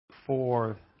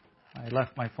4. I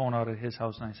left my phone out at his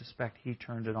house, and I suspect he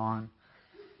turned it on.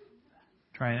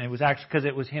 It was actually because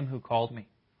it was him who called me.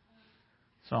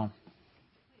 So.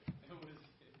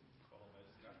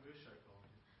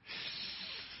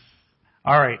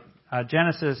 All right,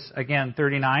 Genesis again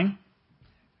 39,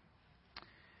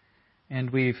 and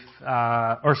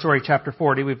chapter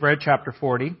 40. We've read chapter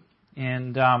 40,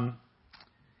 and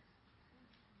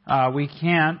we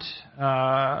can't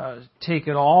take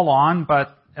it all on,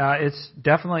 but it's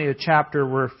definitely a chapter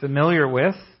we're familiar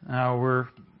with. We're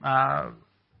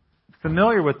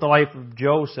familiar with the life of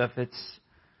Joseph.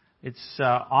 It's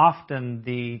often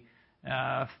the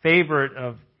favorite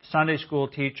of Sunday school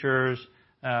teachers.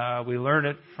 We learn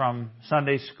it from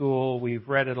Sunday school. We've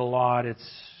read it a lot. It's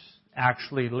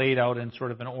actually laid out in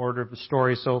sort of an order of the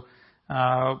story. So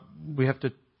we have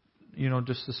to,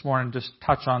 just this morning, just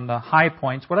touch on the high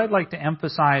points. What I'd like to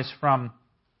emphasize from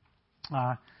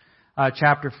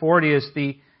chapter 40 is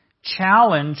the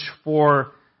challenge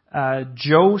for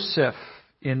Joseph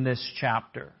in this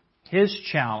chapter. His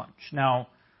challenge. Now,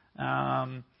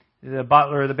 the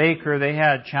butler, the baker, they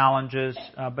had challenges,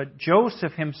 but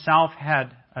Joseph himself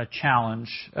had a challenge.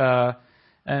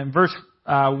 And verse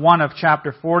 1 of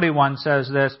chapter 41 says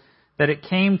this, that it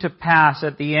came to pass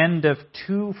at the end of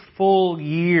 2 full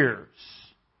years.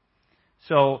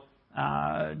 So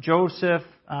Joseph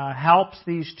helps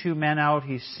these 2 men out.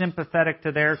 He's sympathetic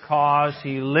to their cause.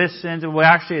 He listens. Well,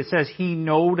 actually, it says he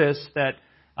noticed that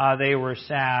they were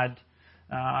sad.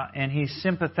 And he's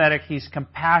sympathetic, he's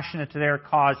compassionate to their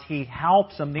cause, he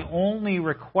helps them. The only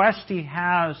request he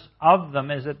has of them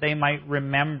is that they might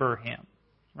remember him,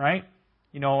 right?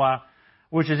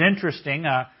 Which is interesting.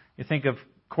 You think of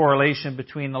correlation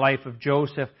between the life of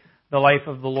Joseph, the life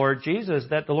of the Lord Jesus,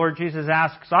 that the Lord Jesus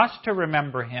asks us to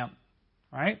remember him,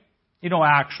 right?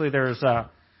 Actually there's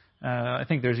I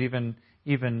think there's even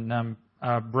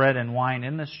bread and wine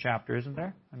in this chapter, isn't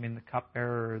there? I mean, the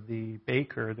cupbearer, the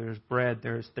baker, there's bread,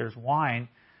 there's wine.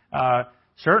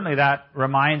 Certainly that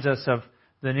reminds us of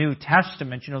the New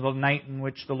Testament, the night in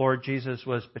which the Lord Jesus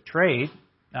was betrayed.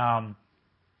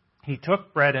 He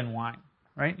took bread and wine,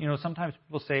 right? Sometimes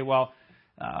people say, well,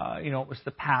 it was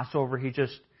the Passover. He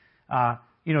just,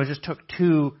 just took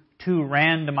two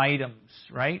random items,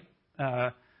 right?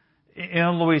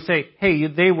 We say, hey,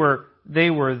 they were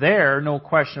there, no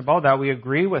question about that. We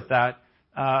agree with that.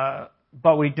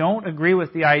 But we don't agree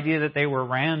with the idea that they were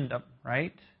random,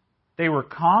 right? They were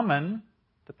common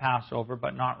to Passover,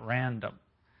 but not random.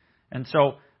 And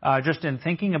so, just in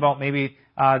thinking about maybe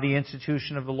the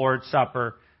institution of the Lord's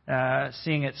Supper,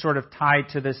 seeing it sort of tied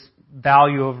to this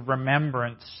value of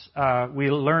remembrance, we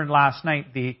learned last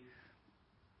night the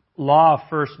law of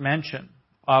first mention.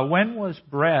 When was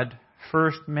bread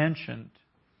first mentioned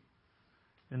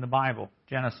in the Bible?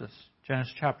 Genesis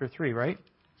chapter 3, right?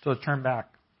 So turn back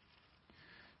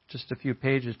just a few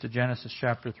pages to Genesis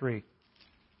chapter 3.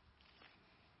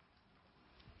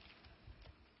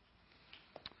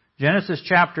 Genesis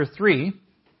chapter 3.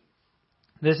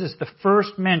 This is the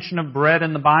first mention of bread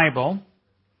in the Bible.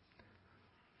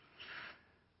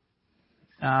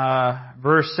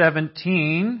 Verse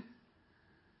 17.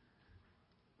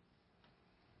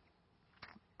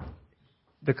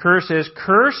 The curse is,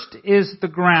 cursed is the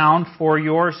ground for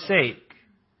your sake.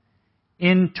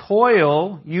 In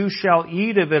toil you shall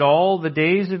eat of it all the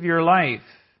days of your life.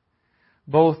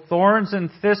 Both thorns and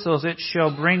thistles it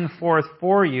shall bring forth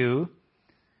for you.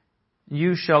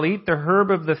 You shall eat the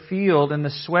herb of the field, and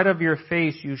the sweat of your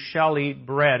face you shall eat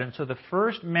bread. And so the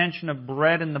first mention of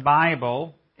bread in the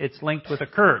Bible, it's linked with a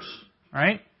curse,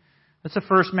 right? That's the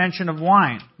first mention of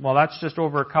wine. Well, that's just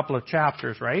over a couple of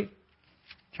chapters, right?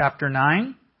 Chapter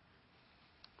 9.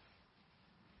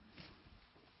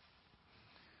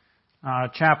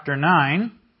 Chapter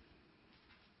 9.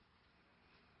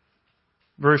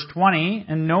 Verse 20.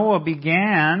 And Noah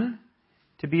began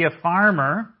to be a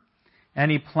farmer,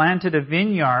 and he planted a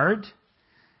vineyard.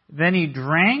 Then he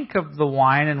drank of the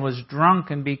wine and was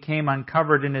drunk and became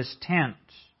uncovered in his tent.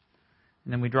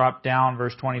 And then we drop down,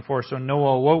 verse 24. So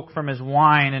Noah awoke from his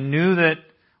wine and knew that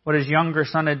what his younger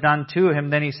son had done to him.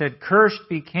 Then he said, cursed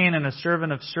be Canaan, a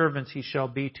servant of servants he shall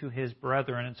be to his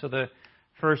brethren. And so the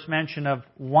first mention of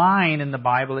wine in the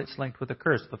Bible, it's linked with a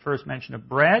curse. The first mention of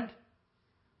bread,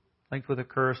 linked with a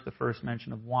curse. The first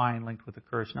mention of wine, linked with a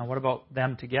curse. Now what about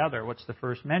them together? What's the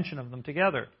first mention of them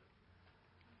together?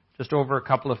 Just over a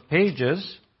couple of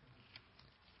pages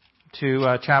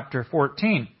to chapter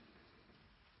 14.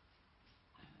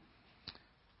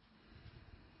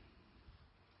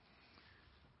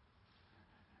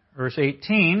 Verse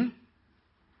 18,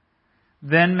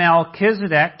 then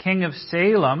Melchizedek, king of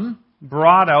Salem,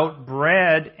 brought out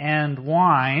bread and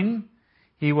wine.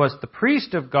 He was the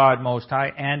priest of God Most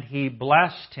High, and he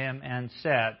blessed him and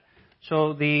said.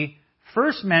 So the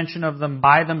first mention of them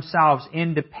by themselves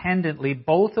independently,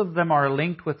 both of them are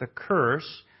linked with a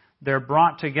curse. They're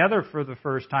brought together for the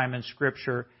first time in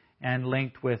Scripture and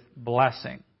linked with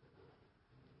blessing.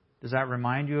 Does that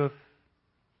remind you of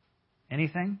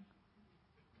anything?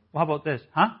 Well, how about this?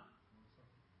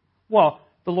 Well,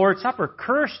 the Lord's Supper.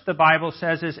 Cursed, the Bible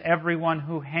says, is everyone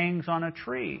who hangs on a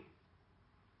tree.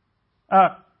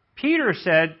 Peter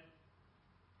said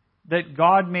that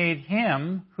God made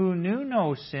him who knew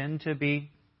no sin to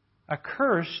be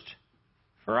accursed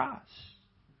for us.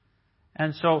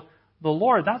 And so the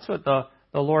Lord, that's what the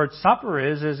Lord's Supper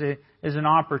is an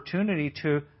opportunity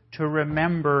to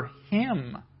remember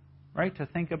Him, right? To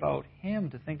think about Him,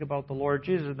 to think about the Lord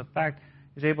Jesus. And the fact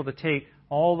He's able to take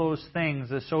all those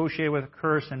things associated with a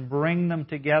curse and bring them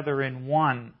together in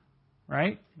one,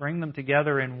 right? Bring them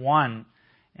together in one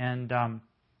and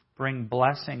bring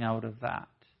blessing out of that.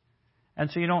 And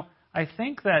so, I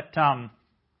think that,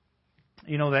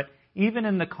 that even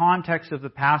in the context of the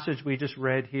passage we just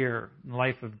read here, in the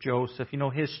life of Joseph,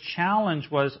 his challenge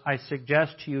was, I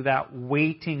suggest to you, that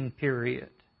waiting period.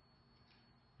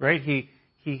 Right?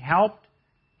 He helped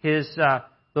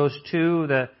those two,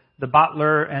 the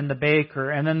butler and the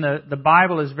baker, and then the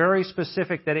Bible is very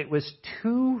specific that it was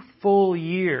 2 full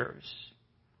years.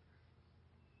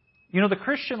 The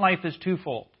Christian life is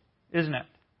twofold, isn't it?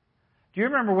 Do you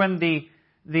remember when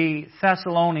the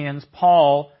Thessalonians,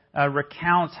 Paul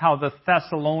recounts how the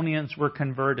Thessalonians were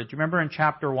converted? Do you remember in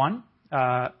chapter 1,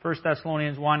 1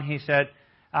 Thessalonians 1, he said,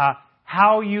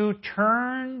 how you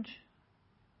turned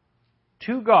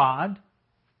to God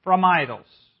from idols.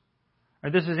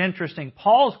 This is interesting.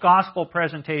 Paul's gospel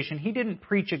presentation, he didn't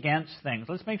preach against things.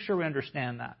 Let's make sure we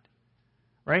understand that.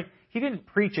 Right? He didn't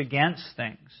preach against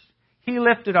things. He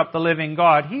lifted up the living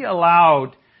God. He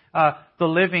allowed the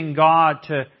living God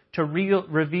to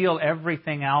reveal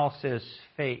everything else is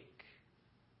fake.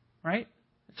 Right?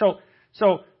 So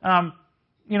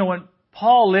when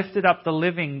Paul lifted up the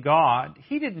living God,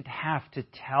 he didn't have to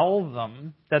tell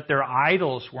them that their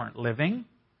idols weren't living.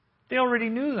 They already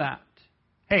knew that.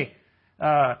 Hey,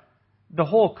 the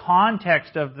whole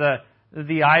context of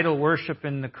the idol worship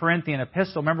in the Corinthian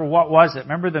epistle, remember what was it?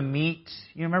 Remember the meat?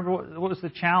 You remember what was the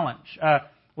challenge?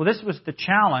 Well, this was the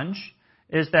challenge,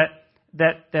 is that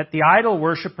the idol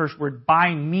worshippers would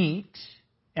buy meat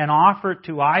and offer it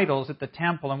to idols at the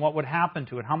temple, and what would happen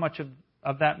to it? How much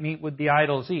of that meat would the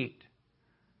idols eat?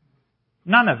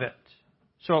 None of it.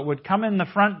 So it would come in the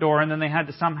front door, and then they had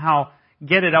to somehow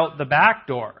get it out the back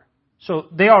door. So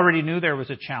they already knew there was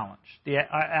a challenge. The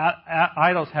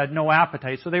idols had no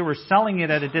appetite, so they were selling it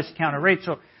at a discounted rate.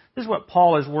 So this is what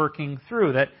Paul is working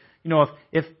through, that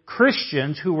if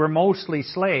Christians who were mostly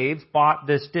slaves bought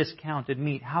this discounted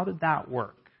meat, how did that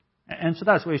work? And so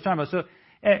that's what he's talking about. So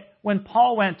when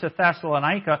Paul went to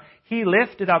Thessalonica, he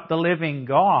lifted up the living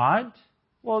God.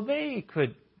 Well, they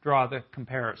could draw the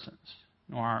comparisons.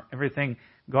 Everything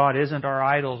God isn't, our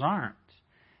idols aren't.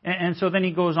 And so then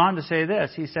he goes on to say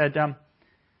this. He said,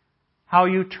 how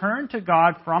you turn to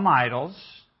God from idols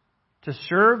to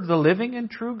serve the living and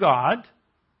true God,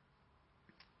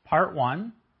 part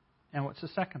 1. And what's the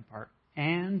second part?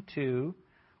 And to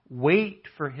wait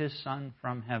for His Son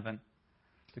from heaven.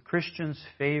 The Christian's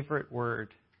favorite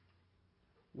word.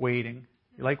 Waiting.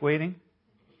 You like waiting?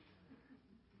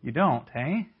 You don't,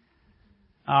 hey?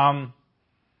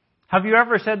 Have you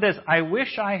ever said this? I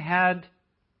wish I had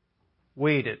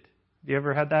waited. Have you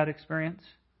ever had that experience?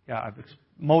 Yeah,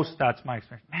 that's my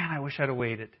experience. Man, I wish I'd have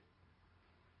waited.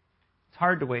 It's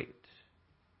hard to wait.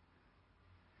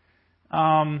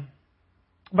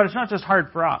 But it's not just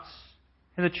hard for us.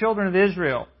 And the children of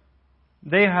Israel,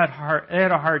 they had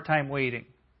a hard time waiting,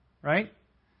 right?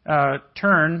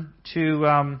 Turn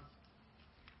to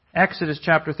Exodus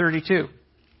chapter 32.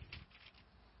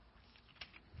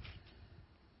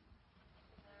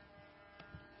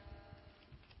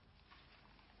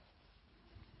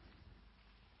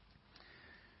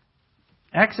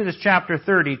 Exodus chapter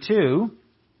 32.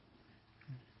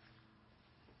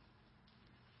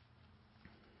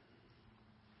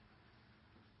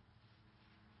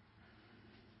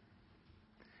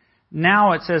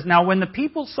 Now it says, now when the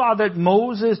people saw that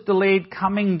Moses delayed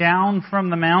coming down from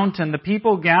the mountain, the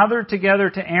people gathered together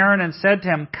to Aaron and said to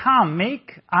him, come,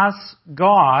 make us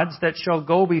gods that shall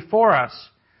go before us.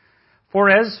 For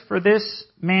as for this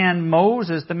man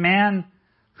Moses, the man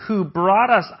who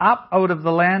brought us up out of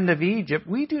the land of Egypt,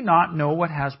 we do not know what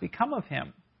has become of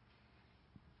him.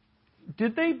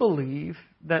 Did they believe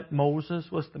that Moses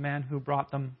was the man who brought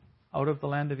them out of the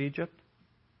land of Egypt?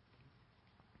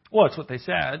 Well, it's what they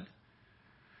said.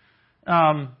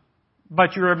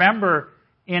 But you remember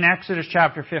in Exodus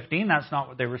chapter 15, that's not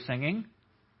what they were singing.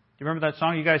 Do you remember that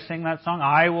song? You guys sing that song?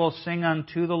 I will sing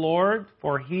unto the Lord,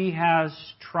 for He has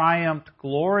triumphed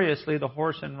gloriously. The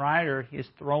horse and rider He is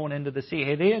thrown into the sea.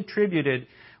 Hey, they attributed,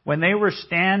 when they were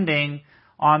standing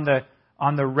on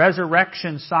the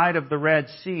resurrection side of the Red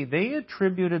Sea, they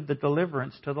attributed the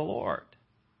deliverance to the Lord.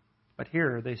 But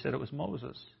here they said it was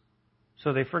Moses.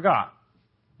 So they forgot.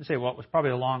 They say, well, it was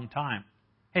probably a long time.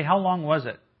 Hey, how long was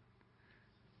it?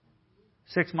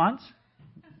 6 months?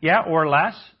 Yeah, or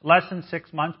less. Less than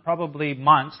 6 months, probably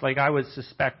months. Like I would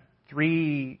suspect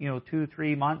 2,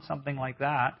 3 months, something like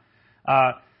that.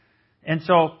 And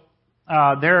so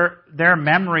their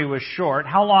memory was short.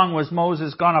 How long was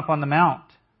Moses gone up on the mount?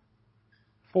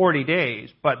 40 days.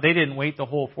 But they didn't wait the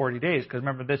whole 40 days, because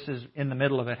remember, this is in the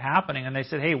middle of it happening. And they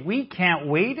said, hey, we can't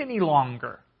wait any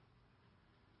longer.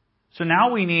 So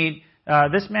now we need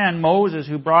this man Moses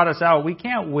who brought us out. We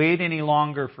can't wait any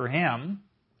longer for him.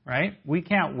 Right? We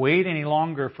can't wait any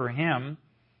longer for him.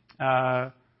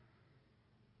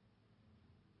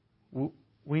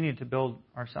 We need to build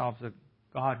ourselves a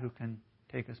God who can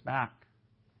take us back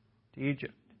to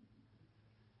Egypt.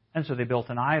 And so they built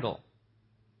an idol.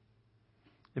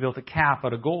 They built a calf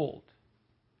out of gold.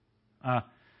 Of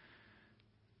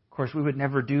course, we would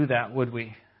never do that, would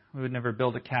we? We would never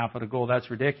build a calf out of gold. That's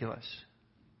ridiculous.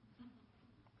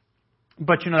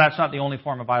 But that's not the only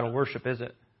form of idol worship, is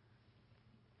it?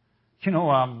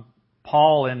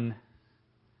 Paul, in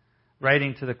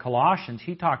writing to the Colossians,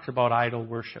 he talks about idol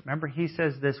worship. Remember, he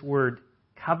says this word,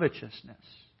 covetousness.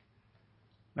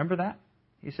 Remember that?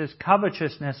 He says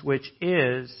covetousness, which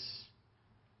is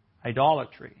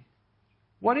idolatry.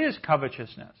 What is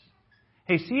covetousness?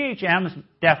 Hey, CHM's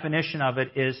definition of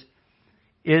it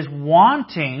is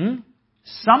wanting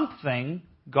something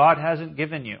God hasn't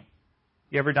given you.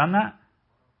 You ever done that?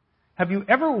 Have you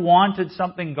ever wanted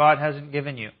something God hasn't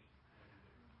given you?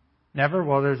 Never?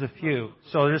 Well, there's a few.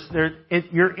 So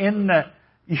you're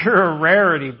a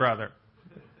rarity, brother.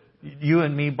 You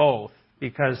and me both.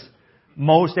 Because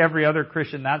most every other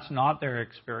Christian, that's not their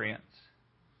experience.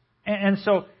 And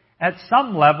so, at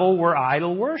some level, we're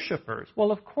idol worshipers. Well,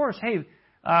 of course, hey,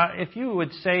 if you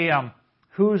would say,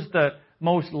 who's the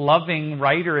most loving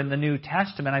writer in the New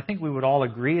Testament, I think we would all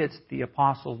agree it's the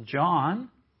Apostle John.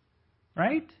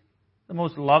 Right? The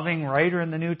most loving writer in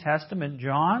the New Testament,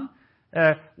 John.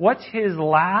 What's his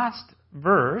last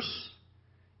verse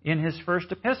in his first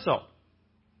epistle?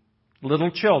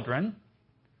 Little children,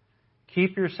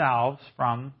 keep yourselves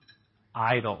from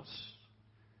idols.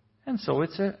 And so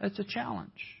it's a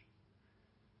challenge.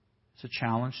 It's a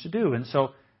challenge to do. And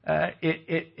so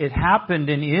it happened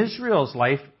in Israel's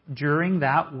life during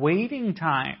that waiting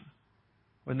time.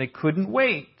 When they couldn't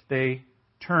wait, they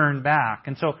turned back.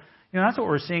 And so, that's what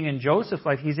we're seeing in Joseph's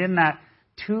life. He's in that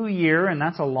 2-year, and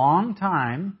that's a long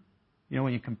time.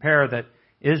 When you compare that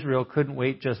Israel couldn't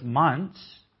wait just months,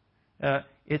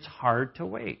 it's hard to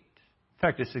wait. In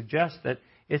fact, it suggests that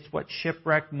it's what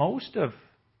shipwrecked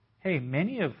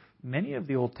many of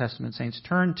the Old Testament saints.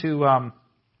 Turn to 1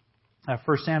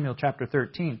 Samuel chapter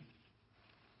 13.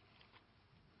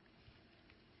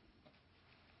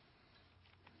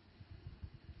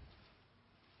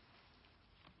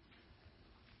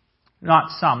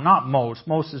 Not some, not most.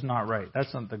 Most is not right.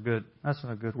 That's not a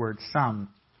good word. Some.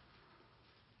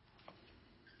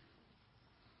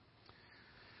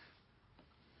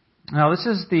 Now this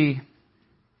is the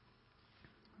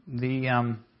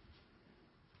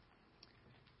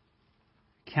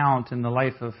account in the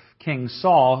life of King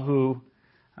Saul, who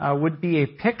would be a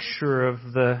picture of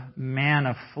the man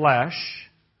of flesh.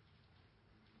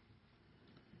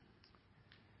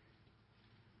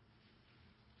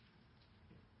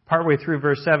 Partway through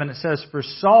verse 7, it says, For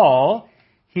Saul,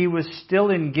 he was still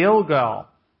in Gilgal,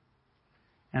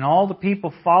 and all the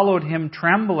people followed him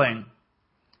trembling.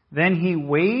 Then he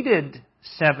waited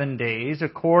 7 days,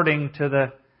 according to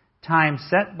the time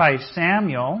set by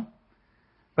Samuel.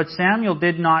 But Samuel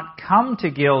did not come to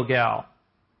Gilgal.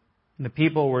 The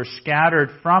people were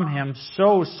scattered from him.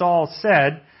 So Saul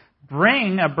said,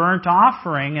 Bring a burnt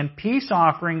offering and peace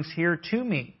offerings here to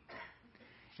me.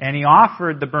 And he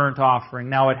offered the burnt offering.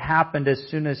 Now it happened as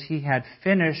soon as he had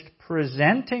finished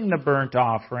presenting the burnt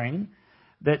offering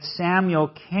that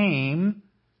Samuel came,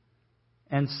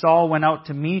 and Saul went out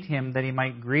to meet him that he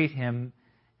might greet him.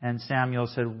 And Samuel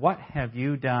said, What have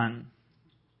you done?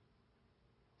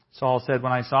 Saul said,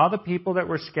 When I saw the people that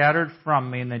were scattered from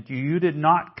me, and that you did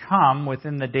not come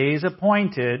within the days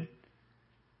appointed,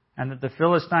 and that the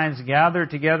Philistines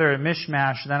gathered together at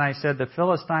Michmash. Then I said, the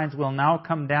Philistines will now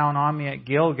come down on me at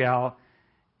Gilgal,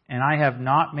 and I have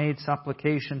not made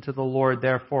supplication to the Lord.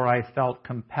 Therefore I felt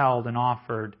compelled and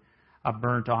offered a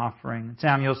burnt offering.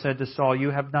 Samuel said to Saul, you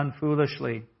have done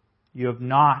foolishly. You have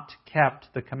not kept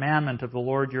the commandment of the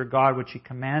Lord your God, which He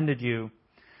commanded you.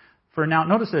 For now,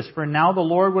 notice this, for now the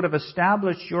Lord would have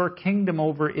established your kingdom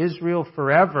over Israel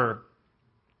forever.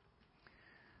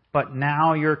 But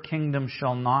now your kingdom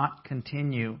shall not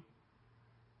continue.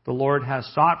 The Lord has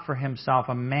sought for Himself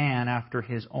a man after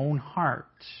His own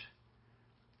heart,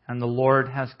 and the Lord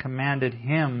has commanded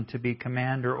him to be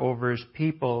commander over His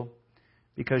people,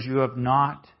 because you have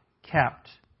not kept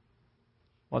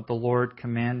what the Lord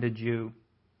commanded you.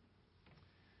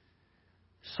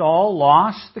 Saul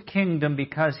lost the kingdom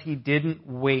because he didn't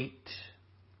wait.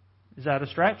 Is that a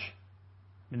stretch?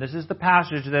 I mean, this is the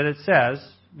passage that it says.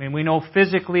 I mean, we know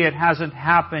physically it hasn't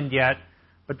happened yet,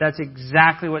 but that's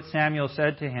exactly what Samuel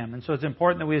said to him. And so it's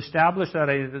important that we establish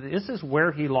that this is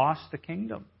where he lost the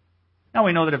kingdom. Now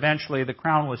we know that eventually the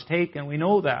crown was taken. We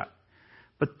know that.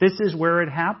 But this is where it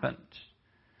happened.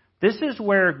 This is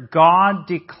where God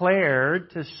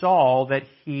declared to Saul that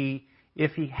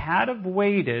if he had have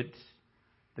waited,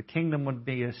 the kingdom would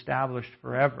be established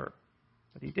forever.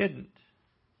 But he didn't.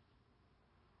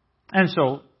 And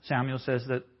so Samuel says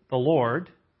that the Lord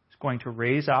is going to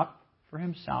raise up for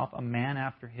Himself a man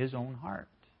after His own heart.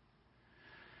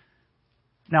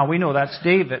 Now we know that's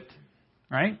David,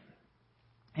 right?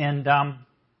 And,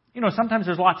 sometimes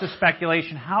there's lots of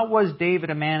speculation. How was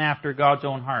David a man after God's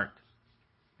own heart?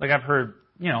 Like I've heard,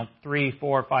 3,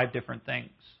 4, 5 different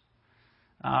things.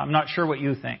 I'm not sure what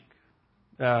you think.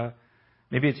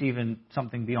 Maybe it's even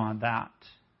something beyond that.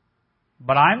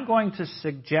 But I'm going to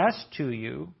suggest to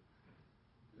you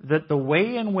that the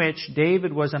way in which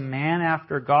David was a man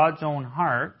after God's own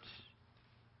heart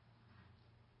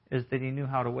is that he knew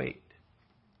how to wait.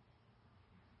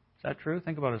 Is that true?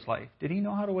 Think about his life. Did he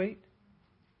know how to wait?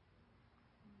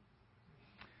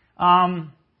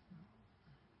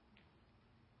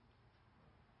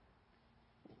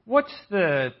 What's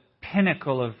the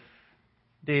pinnacle of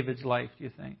David's life, do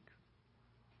you think?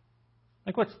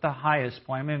 Like, what's the highest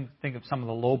point? I mean, think of some of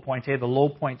the low points. Hey, the low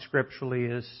point scripturally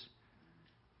is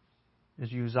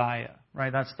Uzziah,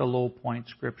 right? That's the low point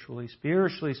scripturally.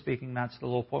 Spiritually speaking, that's the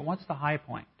low point. What's the high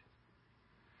point?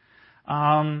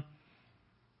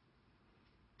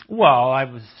 Well, I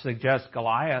would suggest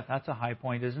Goliath. That's a high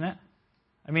point, isn't it?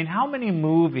 I mean, how many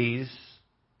movies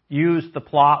use the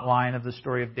plot line of the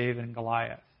story of David and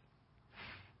Goliath?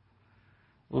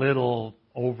 Little,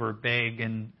 over, big,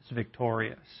 and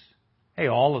victorious. Hey,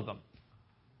 all of them.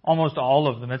 Almost all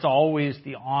of them. It's always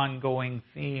the ongoing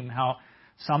theme, how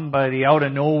somebody out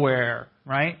of nowhere,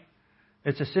 right?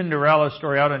 It's a Cinderella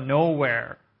story out of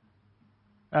nowhere.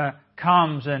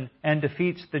 Comes and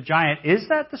defeats the giant. Is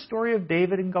that the story of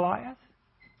David and Goliath?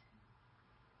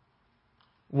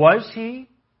 Was he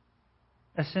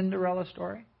a Cinderella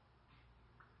story?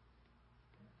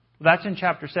 That's in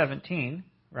chapter 17,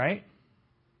 right?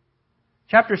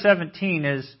 Chapter 17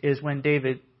 is when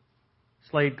David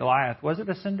slayed Goliath. Was it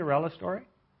a Cinderella story?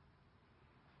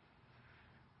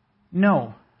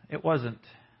 No, it wasn't.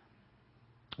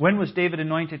 When was David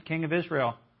anointed king of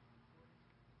Israel?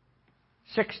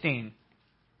 16.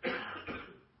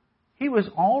 He was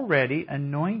already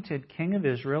anointed king of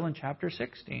Israel in chapter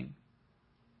 16.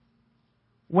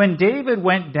 When David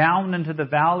went down into the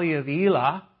valley of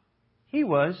Elah, he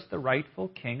was the rightful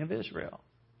king of Israel.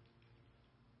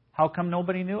 How come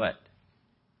nobody knew it?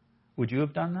 Would you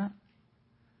have done that?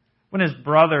 When his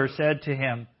brother said to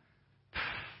him,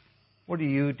 "What are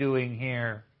you doing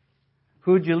here?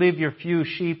 Who'd you leave your few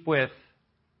sheep with?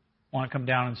 Want to come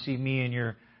down and see me and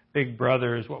your big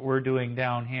brothers, what we're doing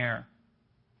down here?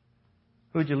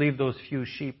 Who'd you leave those few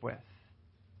sheep with?"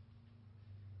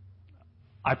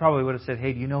 I probably would have said,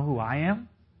 "Hey, do you know who I am?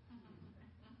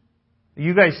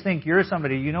 You guys think you're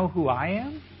somebody. You know who I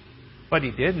am?" But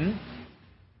he didn't.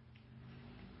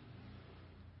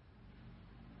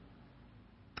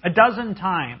 A dozen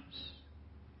times,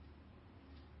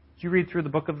 as you read through the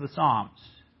book of the Psalms,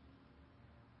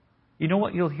 you know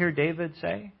what you'll hear David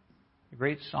say? The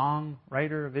great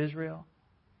songwriter of Israel.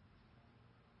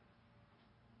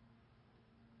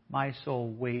 My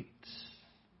soul waits.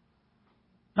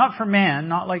 Not for man,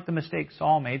 not like the mistake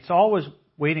Saul made. Saul was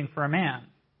waiting for a man.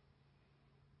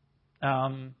 He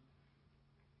was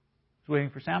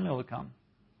waiting for Samuel to come.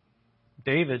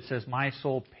 David says, my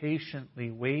soul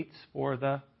patiently waits for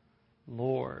the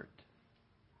Lord.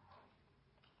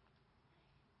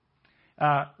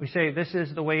 We say this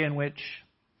is the way in which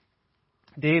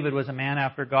David was a man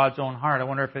after God's own heart. I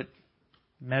wonder if it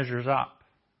measures up.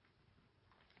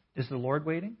 Is the Lord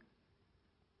waiting?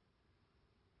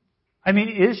 I mean,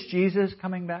 is Jesus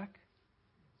coming back?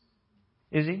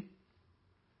 Is He?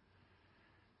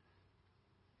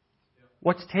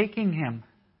 What's taking Him?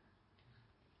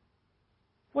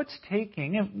 What's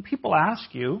taking? And people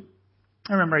ask you.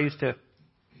 I remember I used to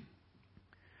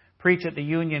preach at the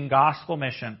Union Gospel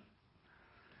Mission.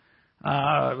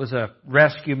 It was a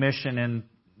rescue mission in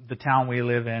the town we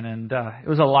live in, and it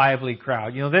was a lively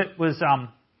crowd. You know, that was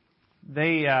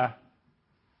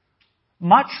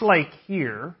much like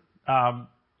here.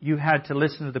 You had to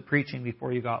listen to the preaching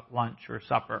before you got lunch or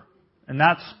supper, and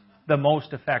that's the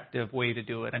most effective way to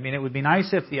do it. I mean, it would be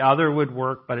nice if the other would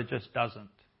work, but it just doesn't.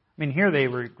 I mean, here they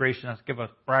were gracious enough to give us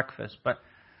breakfast, but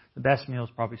the best meal is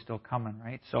probably still coming,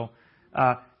 right? So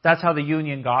that's how the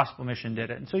Union Gospel Mission did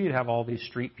it. And so you'd have all these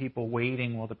street people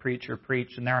waiting while the preacher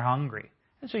preached, and they're hungry.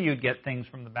 And so you'd get things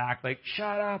from the back like,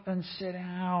 shut up and sit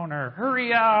down, or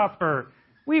hurry up, or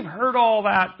we've heard all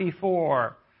that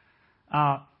before.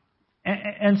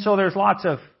 And so there's lots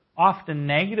of often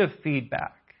negative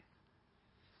feedback.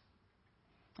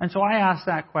 And so I ask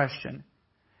that question.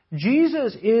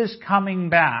 Jesus is coming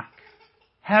back.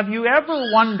 Have you ever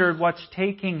wondered what's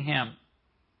taking Him?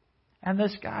 And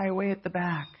this guy way at the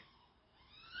back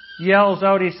yells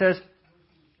out, he says,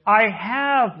 I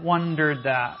have wondered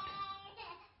that.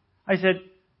 I said,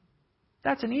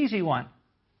 that's an easy one.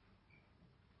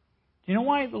 Do you know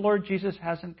why the Lord Jesus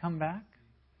hasn't come back?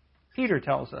 Peter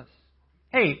tells us,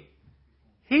 hey,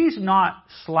 He's not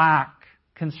slack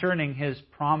concerning His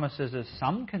promises as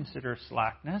some consider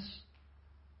slackness,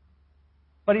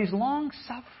 but He's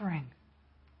long-suffering,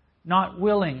 not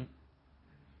willing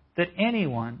that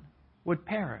anyone would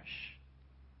perish.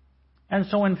 And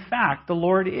so, in fact, the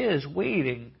Lord is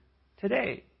waiting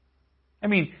today. I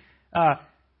mean,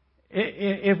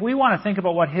 if we want to think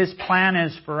about what His plan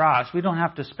is for us, we don't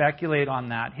have to speculate on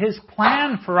that. His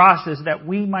plan for us is that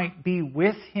we might be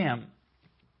with Him.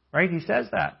 Right? He says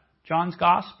that. John's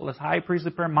Gospel, His high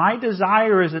priestly prayer. My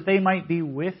desire is that they might be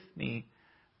with me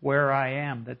where I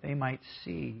am, that they might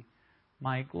see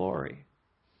my glory.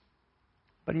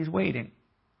 But He's waiting.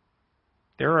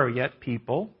 There are yet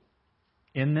people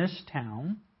in this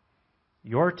town,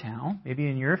 your town, maybe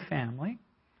in your family,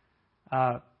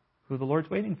 who the Lord's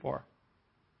waiting for.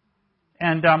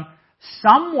 And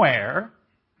somewhere,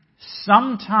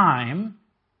 sometime,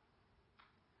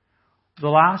 the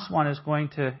last one is going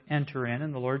to enter in,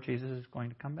 and the Lord Jesus is going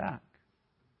to come back.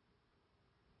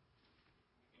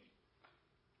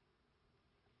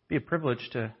 It'd be a privilege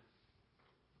to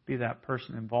be that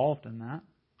person involved in that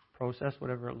process,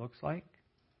 whatever it looks like.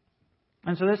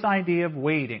 And so this idea of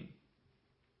waiting,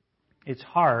 it's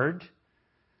hard,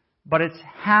 but it's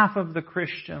half of the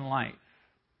Christian life.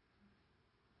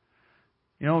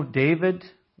 You know, David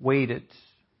waited.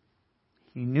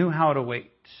 He knew how to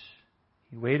wait.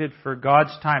 He waited for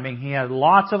God's timing. He had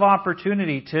lots of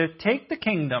opportunity to take the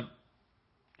kingdom. Do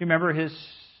you remember his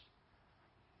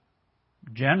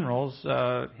generals,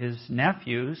 his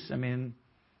nephews? I mean,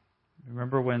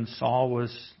 remember when Saul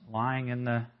was lying in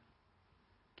the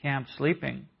camp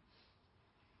sleeping?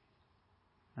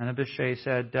 And Abishai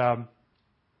said,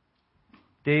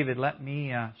 David, let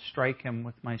me strike him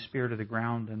with my spear to the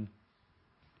ground, and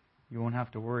you won't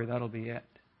have to worry. That'll be it.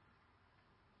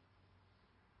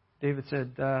 David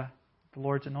said, the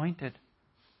Lord's anointed.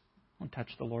 Don't touch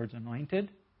the Lord's anointed. You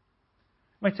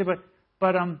might say,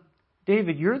 but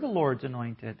David, you're the Lord's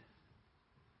anointed.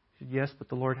 He said, yes, but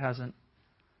the Lord hasn't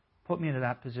put me into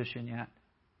that position yet.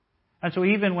 And so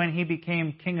even when he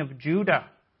became king of Judah,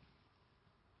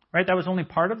 right, that was only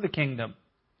part of the kingdom.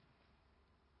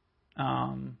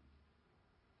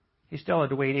 He still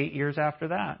had to wait 8 years after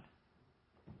that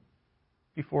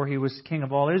before he was king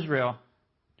of all Israel.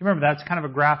 Do you remember, that's kind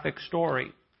of a graphic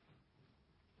story.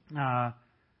 That's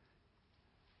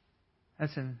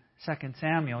in 2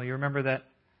 Samuel. You remember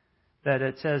that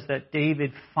it says that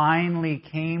David finally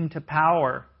came to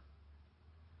power.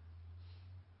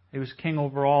 He was king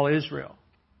over all Israel.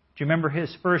 Do you remember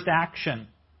his first action?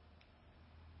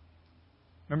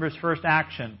 Remember his first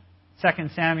action? 2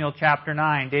 Samuel chapter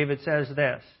 9, David says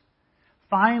this.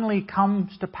 Finally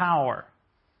comes to power.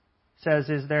 Says,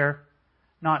 is there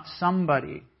not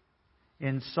somebody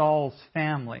in Saul's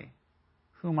family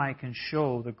whom I can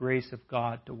show the grace of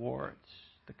God towards,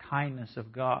 the kindness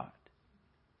of God?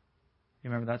 You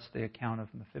remember, that's the account of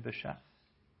Mephibosheth.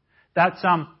 That's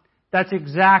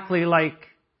exactly like,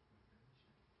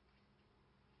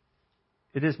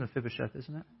 it is Mephibosheth,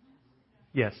 isn't it?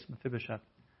 Yes, Mephibosheth.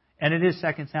 And it is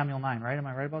 2 Samuel 9, right? Am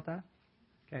I right about that?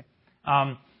 Okay.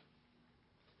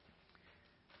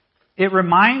 it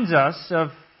reminds us of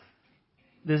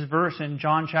this verse in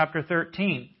John chapter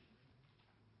 13.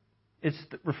 It's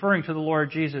referring to the Lord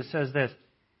Jesus, says this,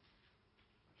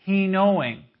 He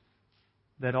knowing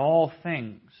that all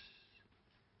things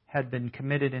had been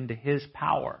committed into His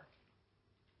power.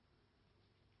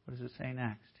 What does it say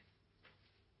next?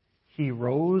 He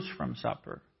rose from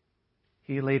supper.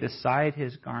 He laid aside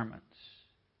His garments.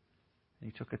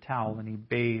 And He took a towel and He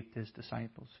bathed His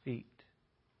disciples' feet.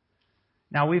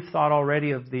 Now we've thought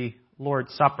already of the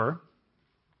Lord's Supper,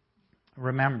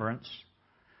 remembrance.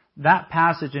 That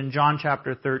passage in John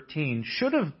chapter 13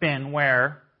 should have been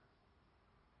where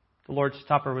the Lord's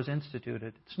Supper was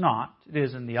instituted. It's not. It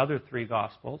is in the other three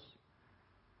Gospels.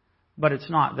 But it's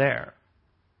not there.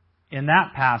 In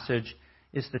that passage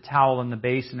is the towel and the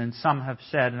basin, and some have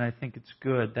said, and I think it's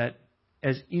good, that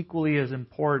as equally as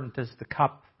important as the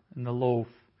cup and the loaf,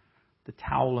 the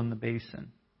towel and the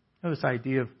basin. This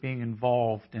idea of being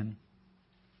involved in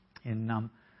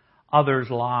others'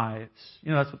 lives.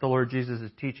 That's what the Lord Jesus is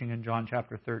teaching in John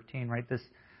chapter 13, right?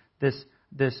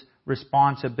 This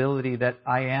responsibility that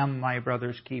I am my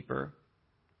brother's keeper,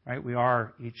 right? We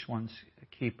are each one's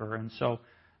keeper. And so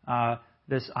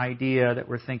this idea that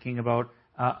we're thinking about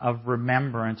of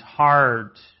remembrance,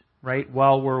 hard, right,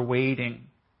 while we're waiting.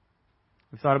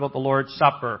 We've thought about the Lord's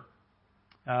Supper.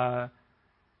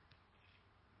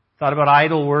 Thought about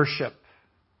idol worship.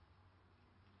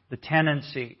 The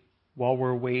tendency while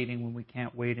we're waiting when we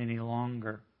can't wait any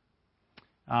longer.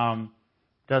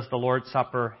 Does the Lord's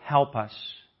Supper help us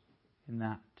in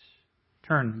that?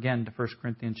 Turn again to 1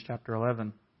 Corinthians chapter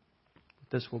 11.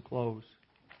 This will close.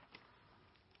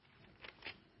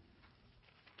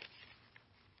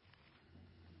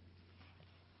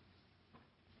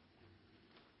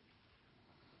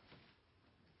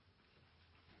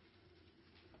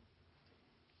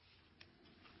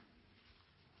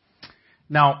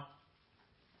 Now,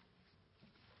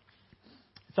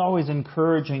 it's always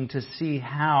encouraging to see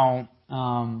how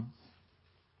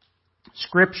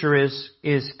Scripture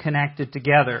is connected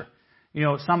together.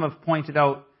 Some have pointed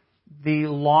out the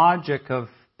logic of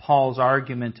Paul's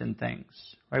argument and things.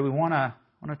 Right? We want to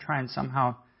try and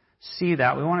somehow see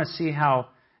that. We want to see how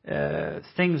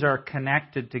things are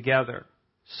connected together.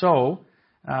 So,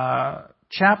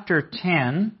 chapter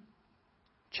 10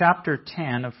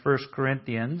 of 1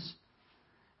 Corinthians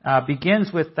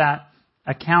begins with that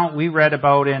account we read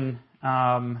about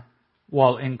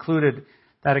included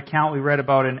that account we read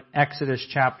about in Exodus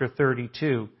chapter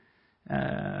 32.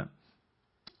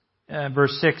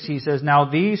 Verse 6, he says, Now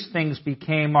these things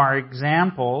became our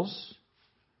examples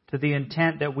to the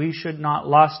intent that we should not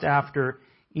lust after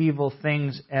evil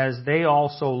things as they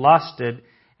also lusted,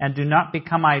 and do not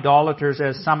become idolaters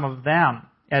as some of them.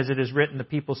 As it is written, the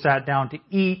people sat down to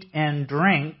eat and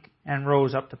drink and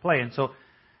rose up to play. And so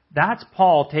that's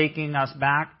Paul taking us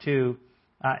back to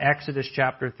Exodus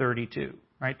chapter 32,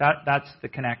 right? That's the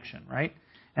connection, right?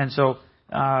 And so,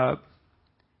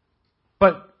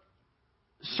 but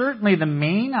certainly the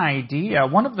main idea,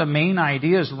 one of the main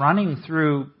ideas running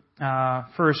through 1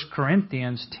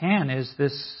 Corinthians 10 is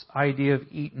this idea of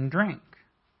eat and drink.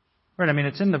 Right? I mean,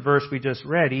 it's in the verse we just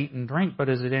read, eat and drink, but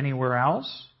is it anywhere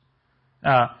else?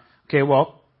 Verse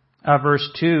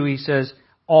 2, he says,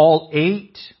 all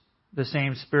ate the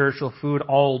same spiritual food,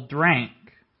 all drank.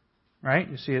 Right?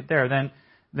 You see it there. Then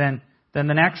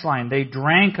the next line, they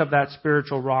drank of that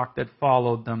spiritual rock that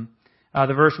followed them.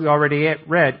 The verse we already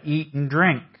read, eat and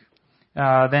drink.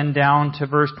 Then down to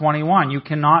verse 21, you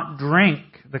cannot drink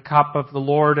the cup of the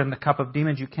Lord and the cup of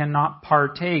demons. You cannot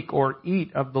partake or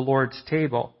eat of the Lord's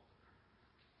table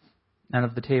and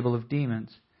of the table of demons.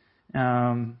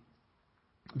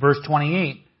 Verse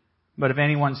 28, but if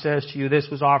anyone says to you, this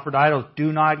was offered idols,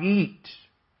 do not eat.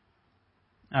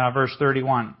 Verse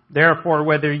 31, therefore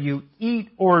whether you eat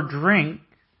or drink,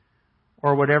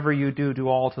 or whatever you do, do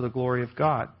all to the glory of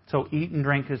God. So eat and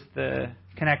drink is the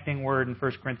connecting word in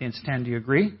 1 Corinthians 10. Do you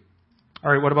agree?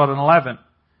 All right, what about in 11?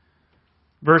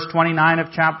 Verse 29 of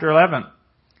chapter 11.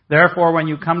 Therefore, when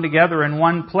you come together in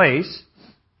one place,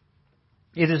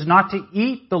 it is not to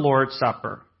eat the Lord's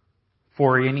Supper,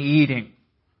 for in eating.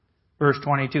 Verse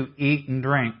 22, eat and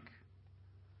drink.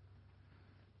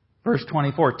 Verse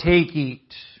 24, take,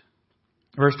 eat.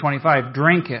 Verse 25,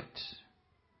 drink it.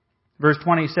 Verse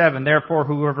 27, therefore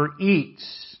whoever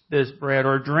eats this bread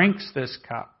or drinks this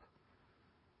cup.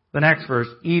 The next verse,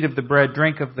 eat of the bread,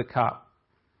 drink of the cup.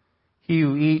 He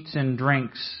who eats and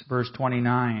drinks, verse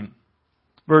 29.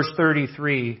 Verse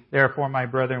 33, therefore my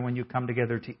brethren, when you come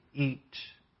together to eat,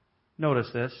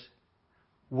 notice this,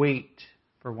 wait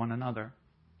for one another.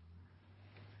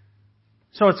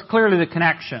 So it's clearly the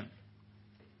connection.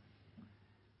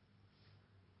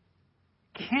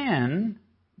 can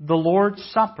the Lord's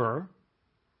Supper,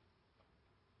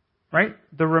 right,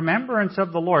 the remembrance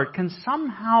of the Lord, can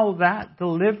somehow that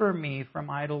deliver me from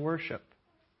idol worship?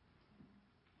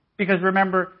 Because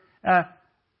remember,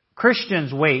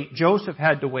 Christians wait. Joseph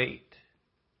had to wait.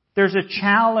 There's a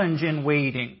challenge in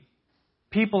waiting.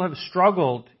 People have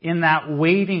struggled in that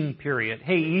waiting period.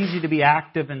 Hey, easy to be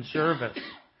active in service.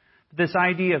 This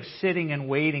idea of sitting and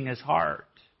waiting is hard.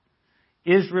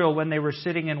 Israel, when they were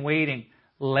sitting and waiting,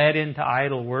 led into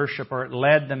idol worship, or it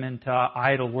led them into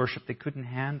idol worship. They couldn't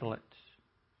handle it.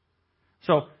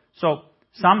 So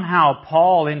somehow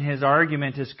Paul, in his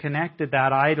argument, has connected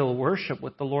that idol worship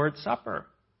with the Lord's Supper.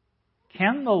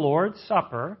 Can the Lord's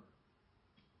Supper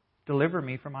deliver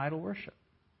me from idol worship?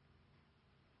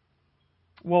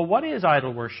 Well, what is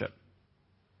idol worship?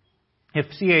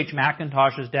 If C.H.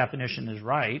 Mackintosh's definition is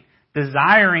right,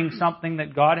 desiring something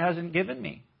that God hasn't given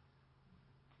me.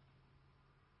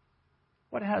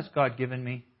 What has God given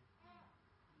me?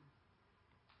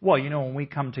 Well, when we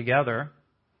come together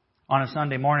on a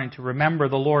Sunday morning to remember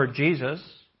the Lord Jesus,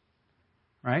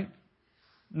 right?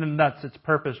 And that's its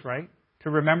purpose, right? To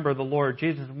remember the Lord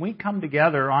Jesus. When we come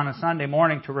together on a Sunday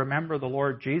morning to remember the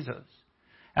Lord Jesus,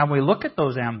 and we look at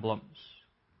those emblems,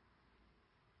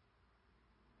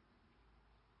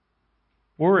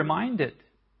 we're reminded,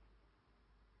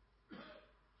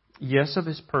 yes, of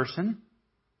His person,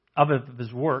 of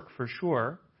His work for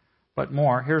sure, but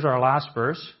more. Here's our last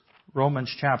verse,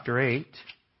 Romans chapter 8.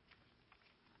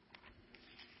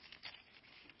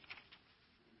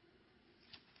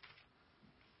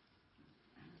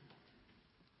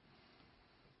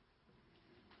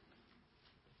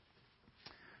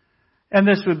 And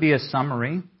this would be a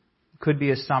summary, could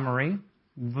be a summary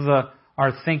of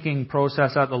our thinking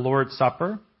process at the Lord's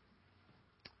Supper.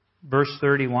 Verse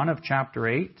 31 of chapter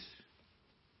 8.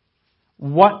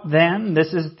 What then?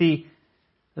 This is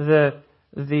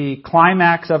the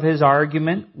climax of his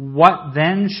argument. What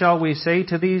then shall we say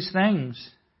to these things?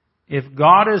 If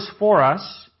God is for us,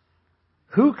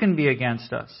 who can be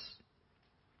against us?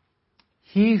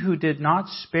 He who did not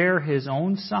spare His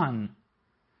own Son,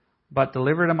 but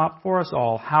delivered Him up for us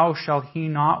all, how shall He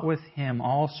not with Him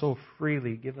also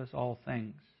freely give us all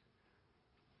things?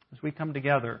 As we come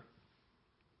together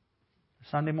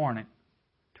Sunday morning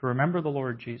to remember the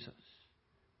Lord Jesus,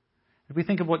 if we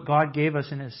think of what God gave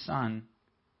us in His Son,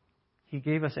 He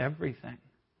gave us everything.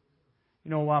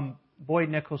 Boyd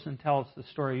Nicholson tells the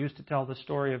story, used to tell the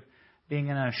story of being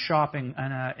in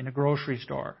a grocery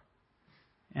store,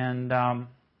 and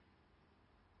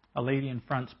a lady in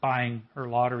front's buying her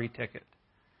lottery ticket.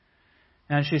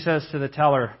 And she says to the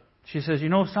teller, she says,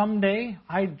 someday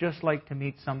I'd just like to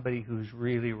meet somebody who's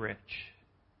really rich.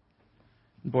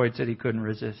 And Boyd said he couldn't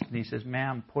resist. And he says,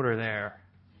 ma'am, put her there.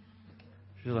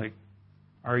 She's like,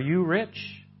 are you rich?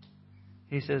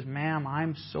 He says, ma'am,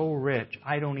 I'm so rich,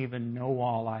 I don't even know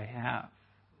all I have.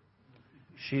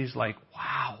 She's like,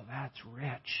 wow, that's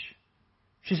rich.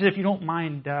 She said, if you don't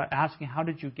mind asking, how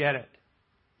did you get it?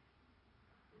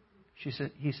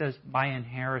 He says, by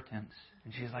inheritance.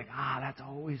 And she's like, that's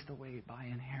always the way, by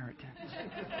inheritance.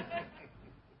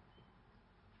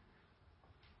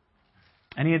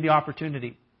 And he had the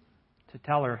opportunity to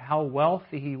tell her how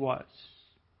wealthy he was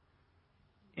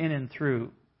in and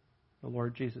through the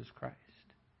Lord Jesus Christ.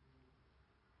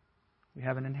 We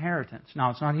have an inheritance.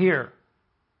 Now, it's not here.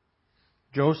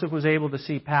 Joseph was able to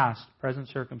see past present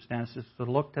circumstances to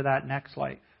look to that next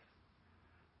life,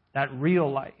 that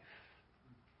real life.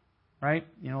 Right?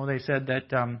 They said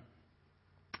that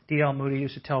D.L. Moody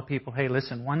used to tell people, hey,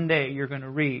 listen, one day you're going to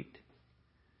read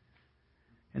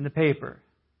in the paper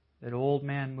that old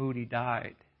man Moody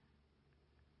died.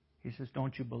 He says,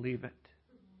 don't you believe it?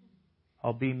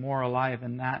 I'll be more alive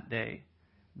in that day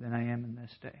than I am in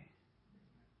this day.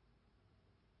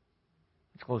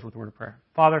 Let's close with a word of prayer.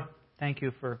 Father, thank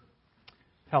you for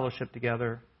fellowship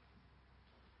together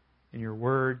in your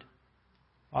word.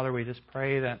 Father, we just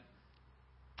pray that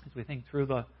as we think through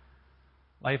the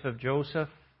life of Joseph,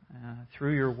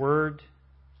 through your word,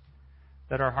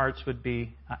 that our hearts would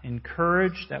be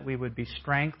encouraged, that we would be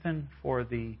strengthened for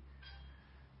the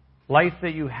life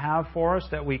that you have for us,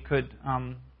 that we could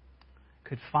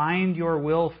find your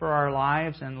will for our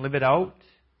lives and live it out.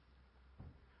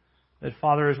 That,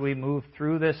 Father, as we move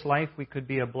through this life, we could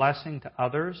be a blessing to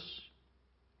others.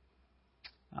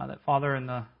 That, Father, in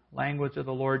the language of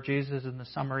the Lord Jesus, in the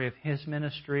summary of His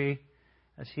ministry,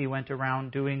 as He went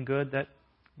around doing good, that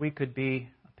we could be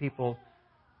a people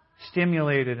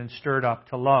stimulated and stirred up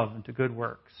to love and to good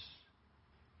works.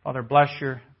 Father, bless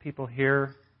your people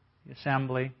here, the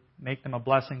assembly. Make them a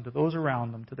blessing to those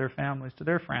around them, to their families, to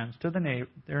their friends, to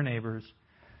their neighbors.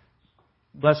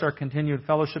 bless our continued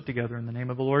fellowship together in the name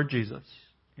of the Lord Jesus.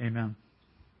 Amen.